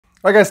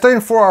All right guys, studying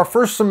for our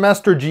first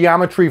semester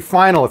geometry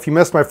final. If you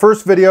missed my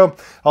first video,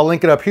 I'll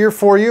link it up here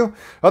for you.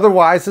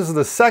 Otherwise, this is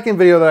the second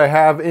video that I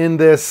have in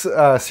this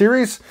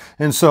series.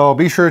 And so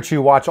be sure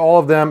to watch all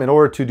of them in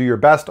order to do your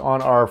best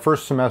on our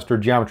first semester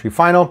geometry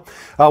final.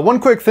 One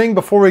quick thing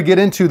before we get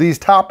into these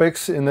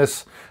topics in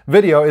this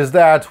video is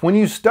that when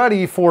you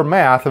study for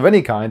math of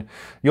any kind,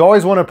 you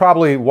always want to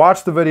probably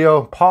watch the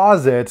video,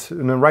 pause it,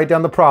 and then write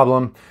down the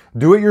problem,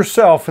 do it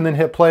yourself, and then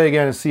hit play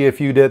again and see if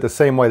you did it the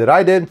same way that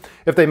I did.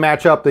 If they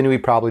match up, then we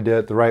probably did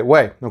it the right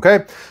way,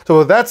 okay? So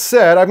with that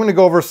said, I'm going to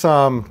go over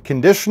some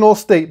conditional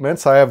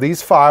statements. I have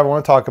these 5 I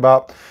want to talk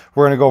about.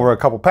 We're going to go over a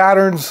couple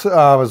patterns,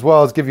 as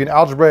well as give you an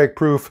algebraic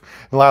proof,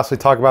 and lastly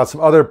talk about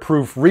some other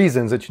proof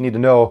reasons that you need to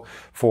know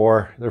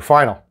for their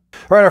final.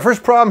 All right, our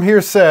first problem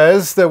here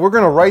says that we're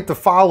going to write the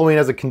following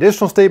as a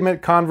conditional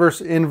statement: converse,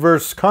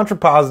 inverse,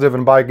 contrapositive,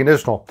 and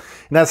biconditional.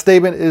 And that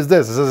statement is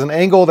this. It says an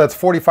angle that's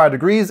 45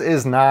 degrees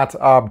is not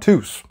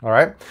obtuse. All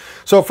right.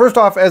 So first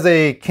off, as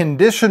a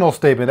conditional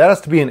statement, that has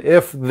to be an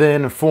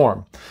if-then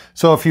form.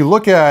 So if you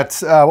look at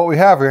what we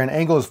have here, an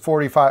angle is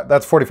 45,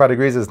 that's 45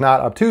 degrees is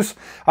not obtuse.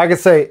 I could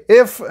say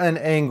if an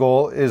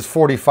angle is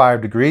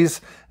 45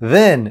 degrees,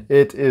 then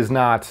it is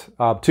not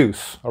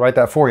obtuse. I'll write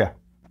that for you.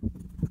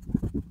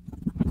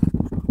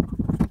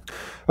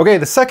 Okay,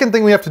 the second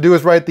thing we have to do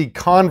is write the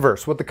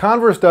converse. What the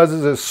converse does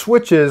is it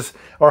switches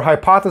our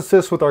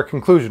hypothesis with our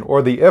conclusion,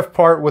 or the if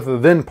part with the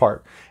then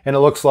part. And it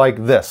looks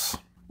like this.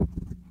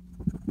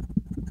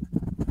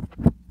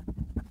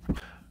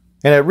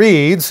 And it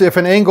reads, if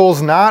an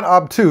angle's not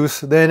obtuse,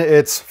 then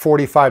it's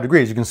 45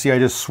 degrees. You can see I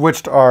just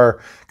switched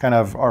our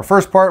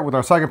first part with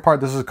our second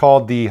part. This is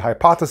called the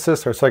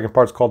hypothesis. Our second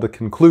part is called the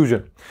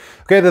conclusion.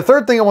 Okay, the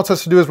third thing it wants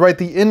us to do is write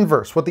the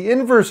inverse. What the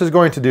inverse is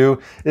going to do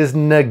is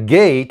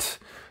negate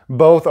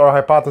both our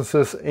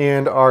hypothesis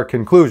and our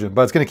conclusion,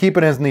 but it's going to keep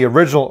it in the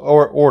original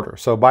order.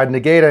 So by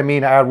negate, I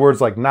mean add words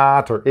like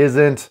not or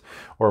isn't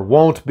or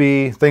won't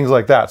be, things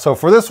like that. So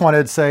for this one,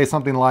 it'd say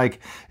something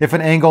like, if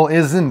an angle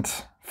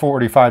isn't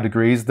 45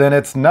 degrees, then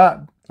it's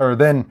not, or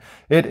then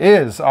it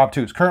is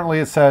obtuse. Currently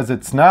it says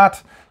it's not,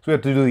 so we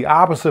have to do the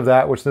opposite of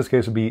that, which in this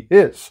case would be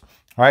is.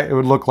 All right, it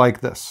would look like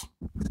this.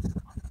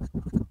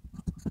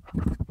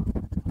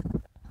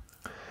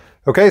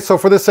 Okay, so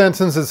for this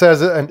sentence, it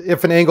says,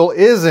 if an angle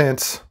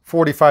isn't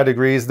 45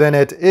 degrees, then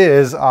it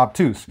is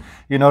obtuse.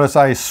 You notice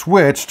I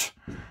switched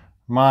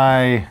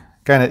my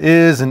kind of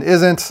is and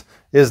isn't,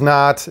 is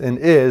not, and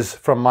is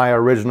from my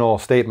original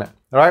statement.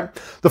 All right.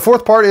 The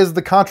fourth part is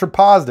the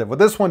contrapositive. What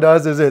this one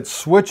does is it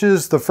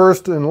switches the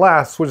first and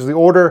last, switches the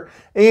order,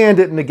 and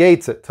it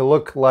negates it to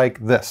look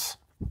like this.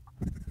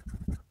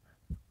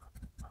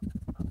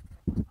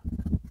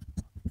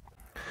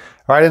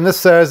 All right, and this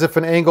says if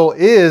an angle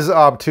is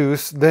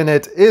obtuse, then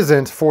it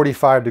isn't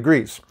 45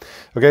 degrees.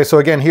 Okay, so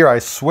again, here I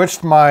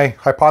switched my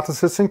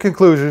hypothesis and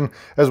conclusion,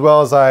 as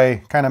well as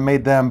I kind of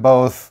made them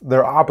both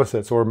their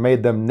opposites, or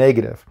made them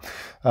negative.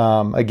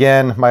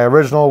 Again, my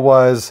original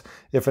was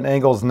if an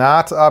angle is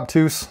not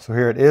obtuse, so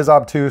here it is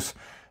obtuse,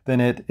 then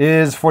it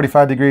is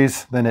 45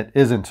 degrees, then it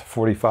isn't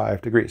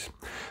 45 degrees.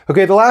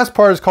 Okay, the last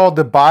part is called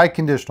the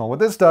biconditional. What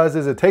this does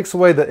is it takes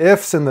away the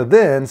ifs and the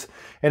thens,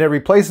 and it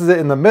replaces it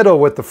in the middle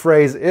with the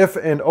phrase if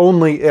and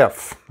only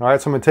if. All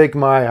right, so I'm going to take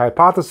my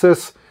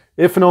hypothesis,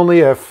 if and only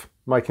if,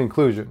 my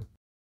conclusion.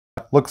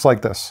 Looks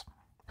like this.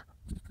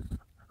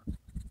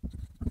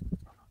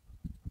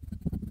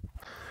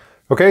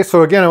 Okay,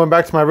 so again, I went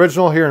back to my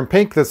original here in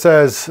pink that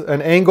says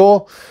an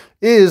angle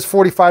is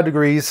 45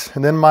 degrees,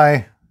 and then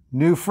my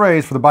new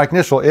phrase for the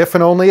biconditional, if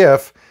and only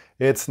if,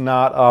 it's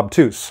not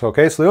obtuse.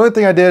 Okay, so the only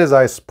thing I did is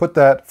I put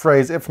that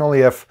phrase, if and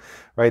only if,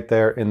 right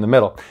there in the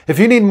middle. If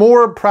you need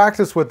more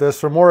practice with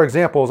this or more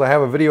examples, I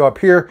have a video up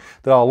here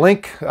that I'll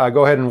link.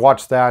 Go ahead and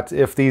watch that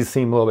if these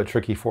seem a little bit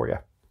tricky for you.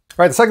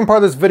 All right, the second part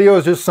of this video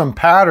is just some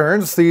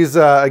patterns. These,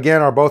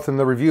 again, are both in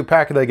the review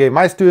packet that I gave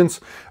my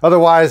students.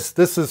 Otherwise,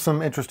 this is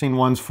some interesting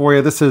ones for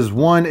you. This is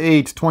 1,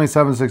 8,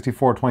 27,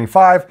 64,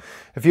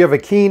 25. If you have a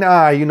keen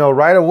eye, you know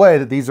right away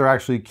that these are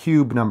actually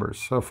cube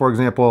numbers. So for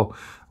example,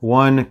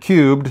 1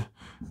 cubed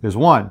is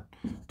 1.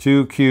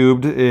 2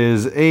 cubed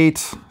is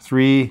 8.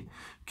 3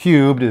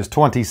 cubed is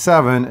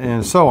 27,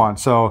 and so on.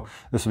 So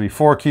this will be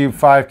 4 cubed,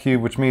 5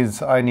 cubed, which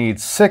means I need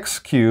 6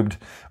 cubed,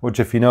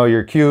 which if you know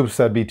your cubes,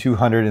 that'd be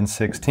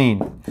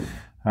 216. All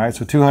right,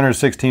 so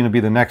 216 would be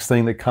the next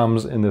thing that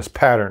comes in this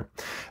pattern.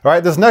 All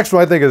right, this next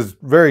one I think is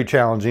very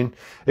challenging.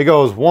 It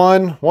goes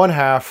 1, 1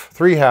 half,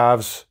 3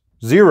 halves,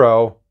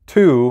 0,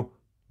 2,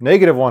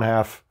 negative 1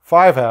 half,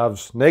 5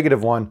 halves,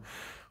 negative 1.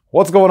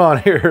 What's going on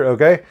here,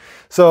 okay?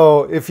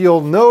 So if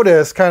you'll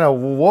notice kind of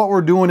what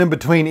we're doing in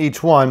between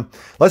each one,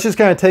 let's just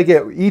kind of take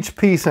it each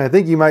piece, and I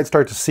think you might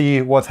start to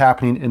see what's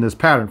happening in this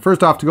pattern.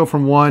 First off, to go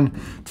from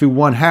 1 to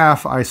 1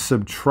 half, I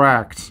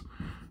subtract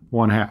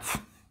 1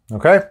 half,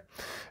 okay?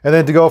 And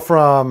then to go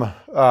from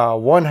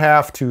 1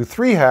 half to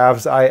 3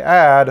 halves, I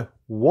add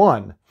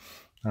 1,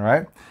 all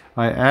right?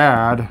 I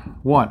add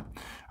 1. All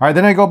right,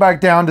 then I go back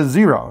down to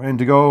 0, and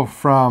to go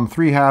from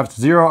 3 halves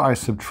to 0, I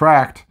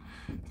subtract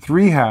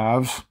 3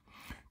 halves.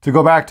 To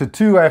go back to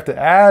 2, I have to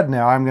add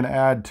now. I'm going to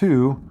add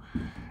 2.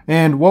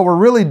 And what we're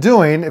really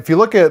doing, if you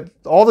look at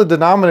all the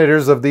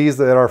denominators of these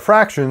that are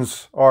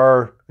fractions,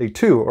 are a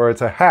 2, or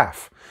it's a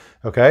half,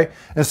 okay?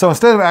 And so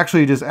instead of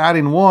actually just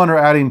adding 1 or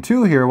adding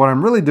 2 here, what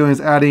I'm really doing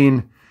is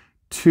adding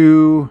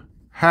 2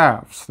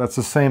 halves. That's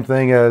the same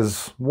thing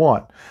as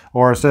 1.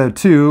 Or instead of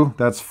 2,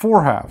 that's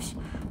 4 halves.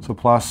 So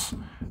plus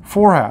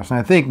 4 halves. And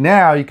I think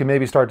now you can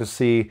maybe start to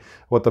see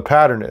what the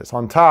pattern is.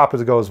 On top,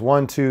 as it goes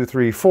 1, 2,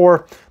 3,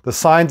 4, the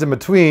signs in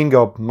between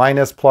go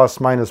minus, plus,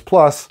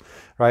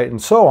 right,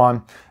 and so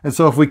on. And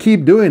so if we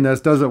keep doing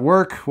this, does it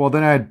work? Well,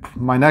 then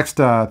my next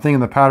thing in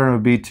the pattern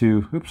would be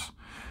to,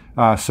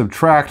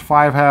 subtract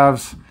 5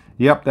 halves.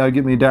 Yep, that would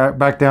get me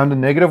back down to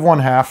negative 1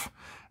 half.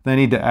 Then I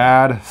need to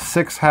add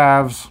 6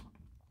 halves,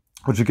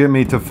 which would get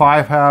me to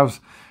 5 halves,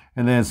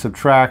 and then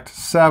subtract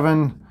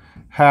 7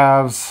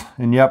 halves,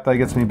 and yep, that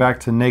gets me back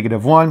to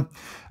negative 1.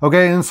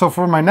 Okay, and so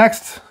for my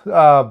next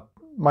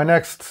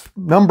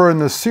number in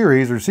this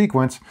series or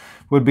sequence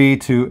would be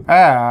to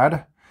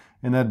add,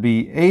 and that'd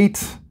be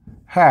 8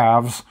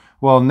 halves.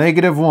 Well,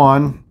 negative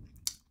 1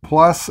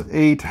 plus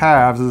 8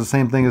 halves is the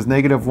same thing as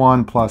negative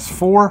 1 plus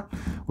 4,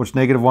 which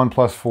negative 1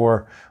 plus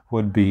 4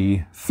 would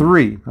be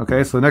 3.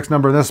 Okay, so the next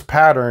number in this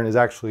pattern is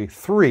actually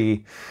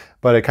 3,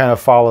 but it kind of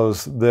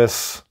follows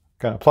this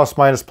kind of plus,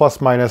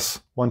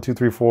 minus, 1, 2,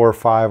 3, 4,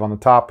 5 on the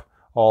top,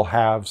 all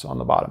halves on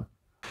the bottom.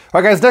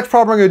 All right, guys, next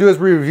problem we're going to do as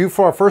we review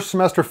for our first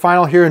semester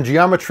final here in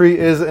geometry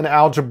is an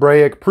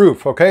algebraic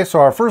proof. Okay, so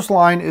our first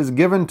line is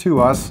given to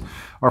us.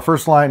 Our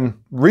first line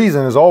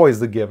reason is always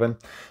the given.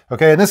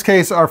 Okay, in this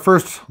case, our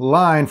first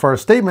line for our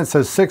statement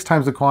says 6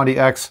 times the quantity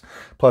x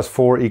plus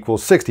 4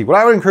 equals 60. What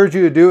I would encourage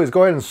you to do is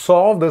go ahead and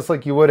solve this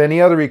like you would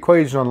any other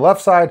equation on the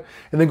left side,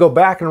 and then go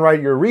back and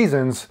write your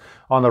reasons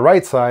on the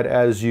right side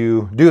as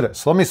you do this.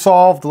 So let me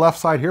solve the left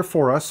side here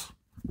for us.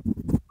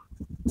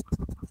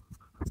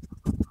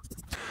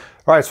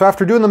 All right, so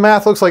after doing the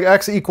math, looks like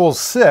x equals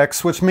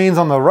 6, which means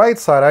on the right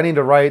side, I need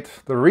to write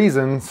the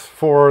reasons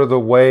for the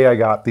way I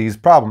got these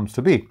problems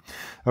to be.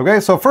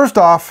 Okay, so first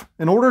off,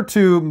 in order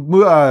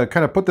to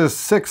kind of put this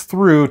 6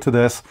 through to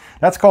this,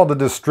 that's called the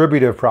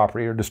distributive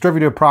property, or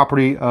distributive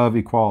property of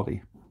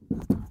equality.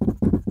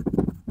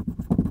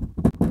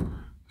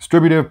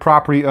 Distributive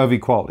property of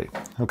equality,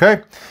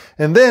 okay?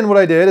 And then what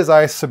I did is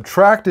I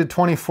subtracted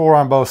 24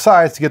 on both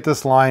sides to get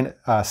this line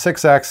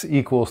 6x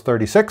equals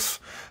 36.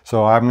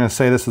 So I'm going to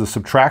say this is the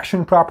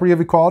subtraction property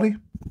of equality.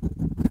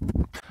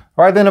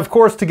 All right, then of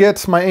course to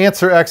get my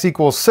answer x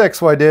equals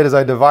 6, what I did is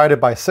I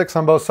divided by 6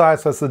 on both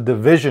sides, so that's the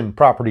division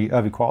property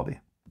of equality.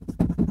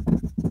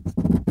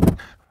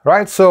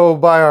 Right, so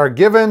by our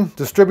given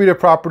distributive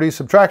property,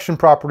 subtraction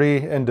property,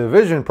 and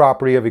division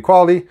property of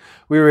equality,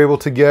 we were able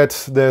to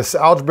get this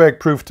algebraic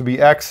proof to be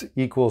x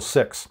equals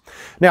 6.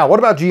 Now, what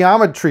about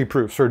geometry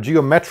proofs or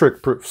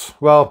geometric proofs?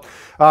 Well,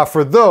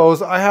 for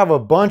those, I have a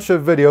bunch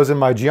of videos in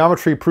my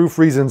geometry proof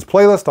reasons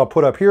playlist I'll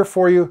put up here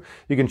for you.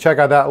 You can check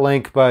out that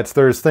link, but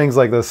there's things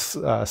like this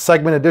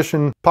segment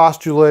addition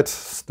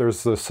postulate,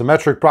 there's the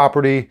symmetric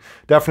property,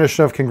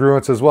 definition of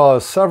congruence, as well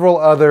as several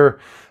other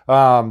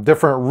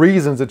different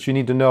reasons that you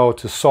need to know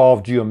to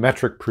solve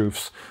geometric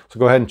proofs. So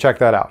go ahead and check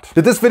that out.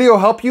 Did this video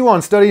help you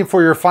on studying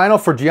for your final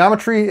for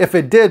geometry? If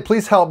it did,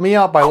 please help me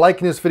out by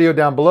liking this video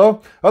down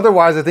below.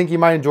 Otherwise, I think you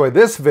might enjoy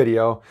this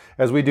video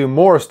as we do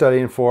more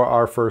studying for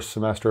our first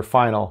semester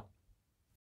final.